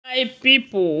My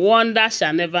people, wonder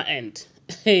shall never end.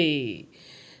 Hey,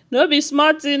 no be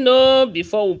small thing, no.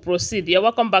 Before we proceed, you're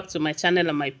welcome back to my channel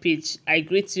and my page. I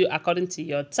greet you according to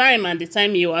your time and the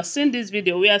time you are seeing this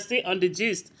video. We are still on the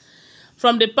gist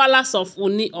from the palace of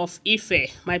Ooni of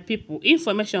Ife. My people,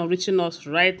 information reaching us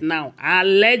right now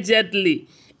allegedly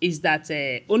is that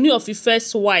Ooni of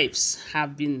Ife's wives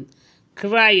have been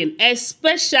crying,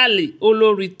 especially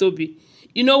Olori Tobi.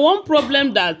 You know, one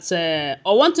problem that,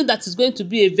 or one thing that is going to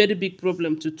be a very big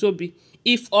problem to Tobi,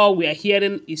 if all we are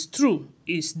hearing is true,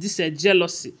 is this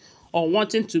jealousy, or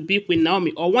wanting to be Queen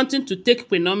Naomi, or wanting to take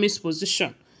Queen Naomi's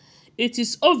position. It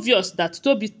is obvious that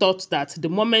Tobi thought that the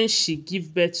moment she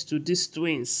gave birth to these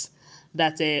twins,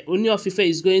 that Ooni of Ife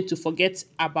is going to forget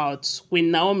about Queen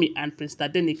Naomi and Prince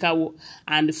Tadenikawo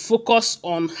and focus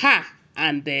on her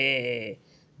and the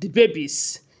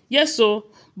babies. Yes, so,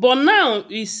 but now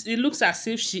it looks as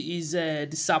if she is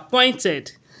disappointed,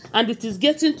 and it is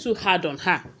getting too hard on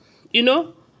her. You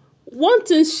know,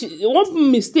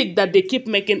 one mistake that they keep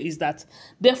making is that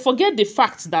they forget the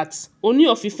fact that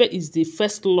Ooni of Ife is the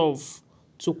first love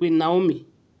to Queen Naomi.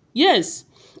 Yes,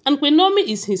 and Queen Naomi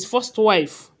is his first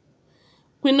wife.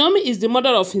 Queen Naomi is the mother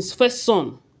of his first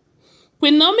son.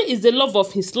 Queen Naomi is the love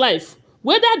of his life,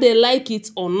 whether they like it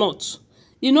or not.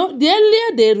 You know, the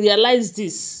earlier they realize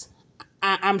this,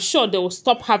 I'm sure they will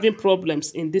stop having problems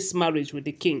in this marriage with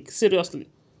the king, seriously.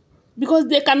 Because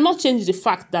they cannot change the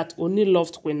fact that Ooni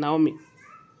loved Queen Naomi.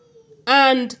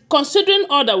 And considering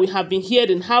all that we have been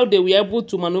hearing, how they were able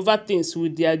to maneuver things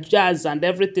with their jazz and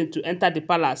everything to enter the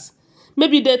palace,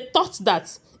 maybe they thought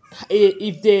that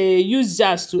if they use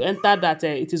jazz to enter that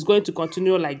it is going to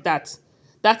continue like that.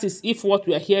 That is if what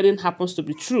we are hearing happens to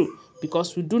be true,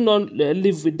 because we do not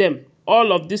live with them.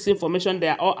 All of this information, they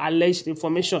are all alleged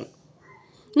information.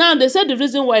 Now, they said the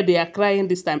reason why they are crying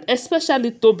this time,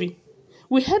 especially Tobi.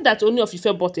 We heard that Ooni of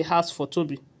Ife bought a house for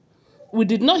Tobi. We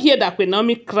did not hear that Queen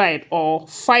Naomi cried or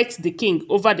fight the king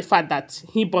over the fact that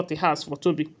he bought a house for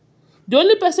Tobi. The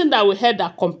only person that we heard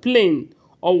that complained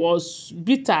or was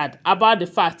bittered about the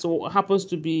fact happens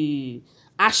to be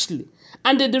Ashley.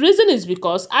 And the reason is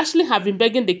because Ashley have been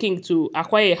begging the king to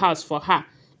acquire a house for her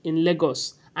in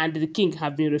Lagos, and the king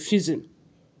have been refusing.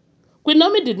 Queen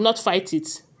Naomi did not fight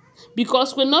it,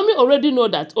 because Queen Naomi already know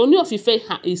that Ooni of Ife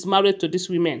is married to these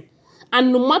women.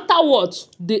 And no matter what,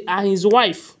 they are his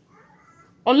wife.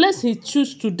 Unless he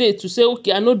choose today to say,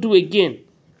 okay, I no do again.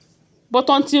 But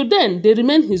until then, they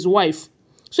remain his wife.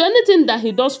 So anything that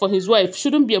he does for his wife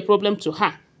shouldn't be a problem to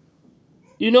her.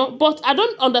 You know, but I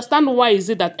don't understand why is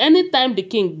it that anytime the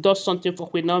king does something for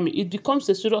Queen Naomi, it becomes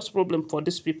a serious problem for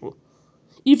these people.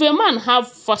 If a man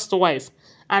have first wife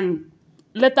and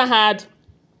later had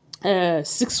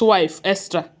sixth wife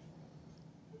extra,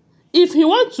 if he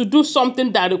wants to do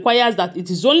something that requires that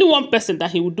it is only one person that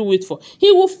he will do it for,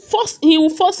 he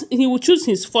will choose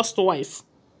his first wife.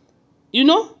 You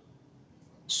know?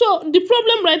 So the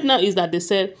problem right now is that they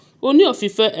said Ooni of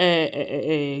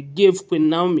Ife gave Queen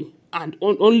Naomi and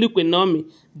only Queen Naomi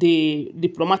the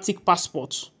diplomatic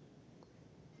passport.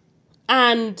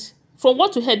 And from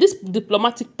what we heard, this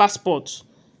diplomatic passport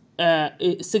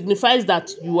it signifies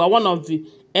that you are one of the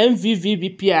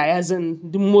MVVBPI, as in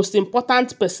the most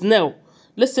important personnel,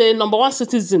 let's say #1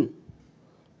 citizen,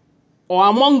 or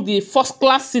among the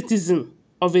first-class citizen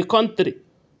of a country.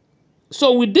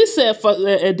 So with this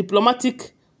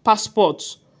diplomatic passport,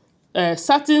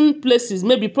 certain places,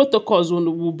 maybe protocols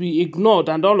will be ignored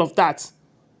and all of that.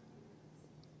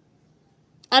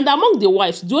 And among the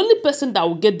wives, the only person that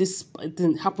will get this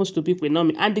thing happens to be Queen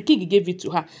Naomi, and the king gave it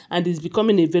to her, and it's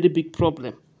becoming a very big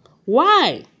problem.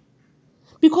 Why?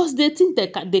 Because they think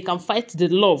they can fight the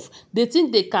love. They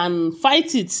think they can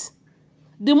fight it.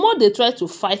 The more they try to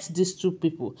fight these two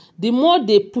people, the more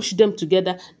they push them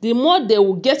together, the more they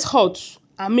will get hurt.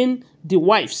 I mean, the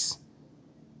wives.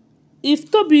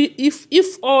 If Tobi,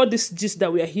 if all this gist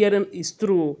that we are hearing is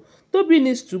true, Tobi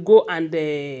needs to go and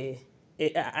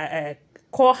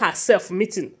call herself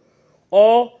meeting,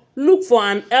 or look for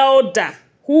an elder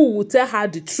who will tell her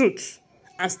the truth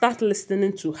and start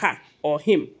listening to her or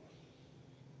him.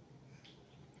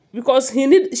 Because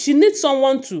she needs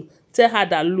someone to tell her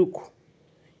that, look,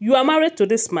 you are married to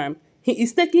this man, he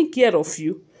is taking care of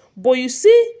you, but you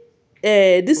see,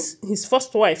 his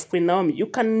first wife, Queen Naomi, you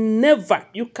can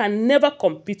never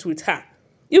compete with her,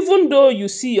 even though you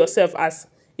see yourself as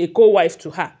a co-wife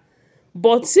to her.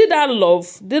 But see that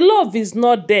love, the love is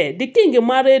not there. The king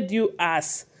married you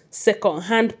as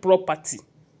second-hand property,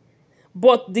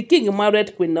 but the king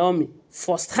married Queen Naomi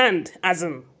first-hand, as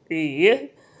in,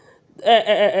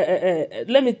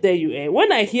 let me tell you,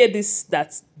 when I hear this,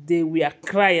 that they were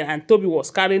crying and Tobi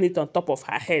was carrying it on top of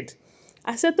her head,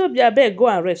 I said, Tobi, abeg, go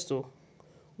and rest. Oh.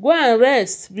 Go and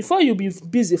rest before you be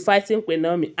busy fighting Queen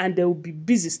Naomi, and they will be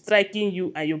busy striking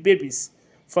you and your babies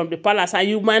from the palace, and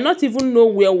you might not even know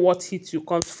where what hit you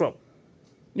comes from.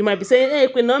 You might be saying, hey,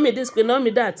 Queen Naomi this, Queen Naomi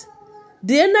that.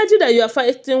 The energy that you are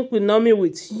fighting Queen Naomi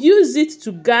with, use it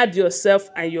to guard yourself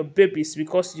and your babies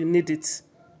because you need it.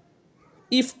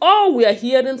 If all we are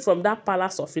hearing from that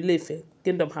palace of Ife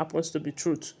kingdom happens to be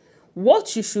truth,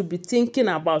 what you should be thinking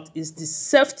about is the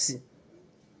safety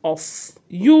of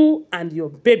you and your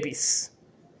babies,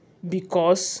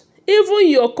 because even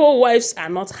your co-wives are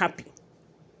not happy.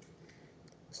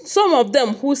 Some of them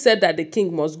who said that the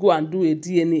king must go and do a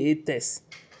DNA test,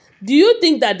 do you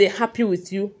think that they're happy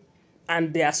with you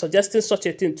and they are suggesting such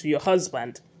a thing to your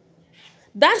husband?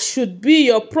 That should be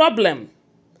your problem,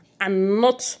 and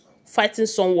not fighting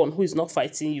someone who is not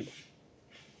fighting you.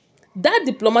 That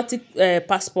diplomatic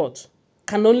passport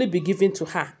can only be given to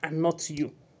her and not to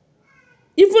you.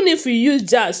 Even if you use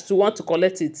jazz to want to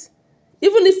collect it,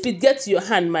 even if it gets your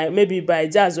hand maybe by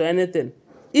jazz or anything,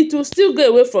 it will still go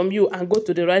away from you and go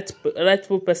to the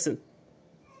rightful person.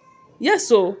 Yes,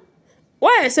 so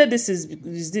why I said this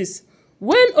is this.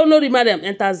 When Olori Mariam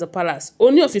enters the palace,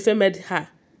 Ooni of Ife made her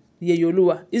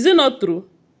Yeyoluwa. Is it not true?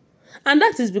 And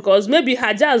that is because maybe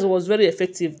her jazz was very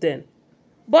effective then.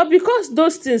 But because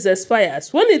those things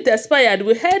expires, when it expired,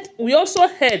 we also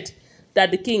heard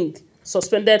that the king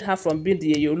suspended her from being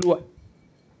the Yeyoluwa.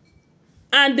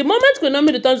 And the moment Queen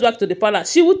Naomi returns back to the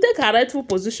palace, she will take her rightful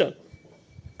position.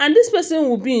 And this person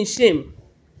will be in shame.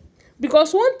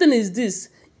 Because one thing is this,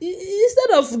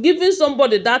 instead of giving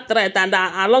somebody that right and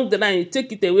along the line you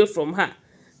take it away from her,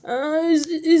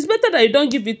 it's better that you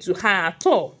don't give it to her at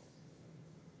all.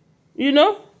 You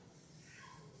know?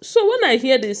 So when I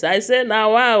hear this, I say,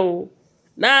 now wow,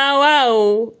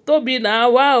 Tobi,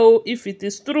 now wow, if it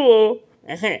is true,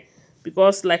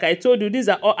 because like I told you, these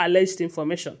are all alleged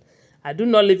information. I do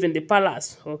not live in the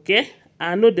palace, okay?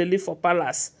 I know they live for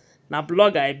palace. Now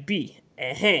blogger I be.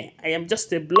 I am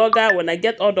just a blogger. When I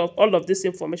get all of this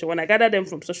information, when I gather them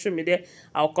from social media,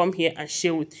 I'll come here and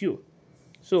share with you.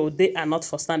 So they are not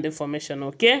first-hand information,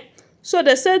 okay? So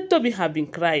they said Tobi have been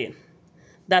crying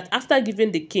that after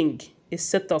giving the king a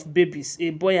set of babies, a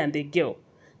boy and a girl,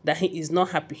 that he is not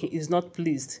happy, he is not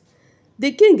pleased.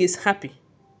 The king is happy.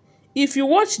 If you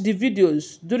watch the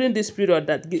videos during this period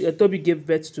that Tobi gave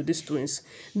birth to these twins,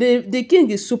 the king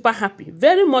is super happy,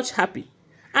 very much happy.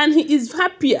 And he is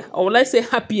happier, or let's say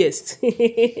happiest.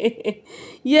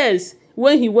 Yes,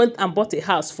 when he went and bought a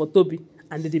house for Tobi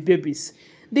and the babies.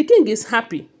 The king is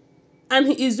happy. And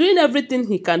he is doing everything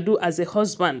he can do as a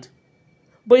husband.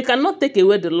 But you cannot take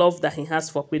away the love that he has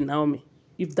for Queen Naomi,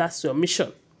 if that's your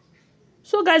mission.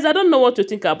 So guys, I don't know what to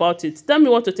think about it. Tell me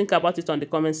what to think about it on the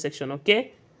comment section,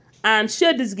 okay? And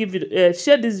share this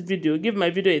video, give my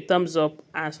video a thumbs up,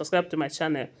 and subscribe to my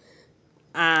channel.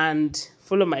 And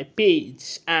follow my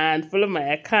page and follow my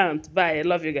account. Bye. I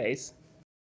love you guys.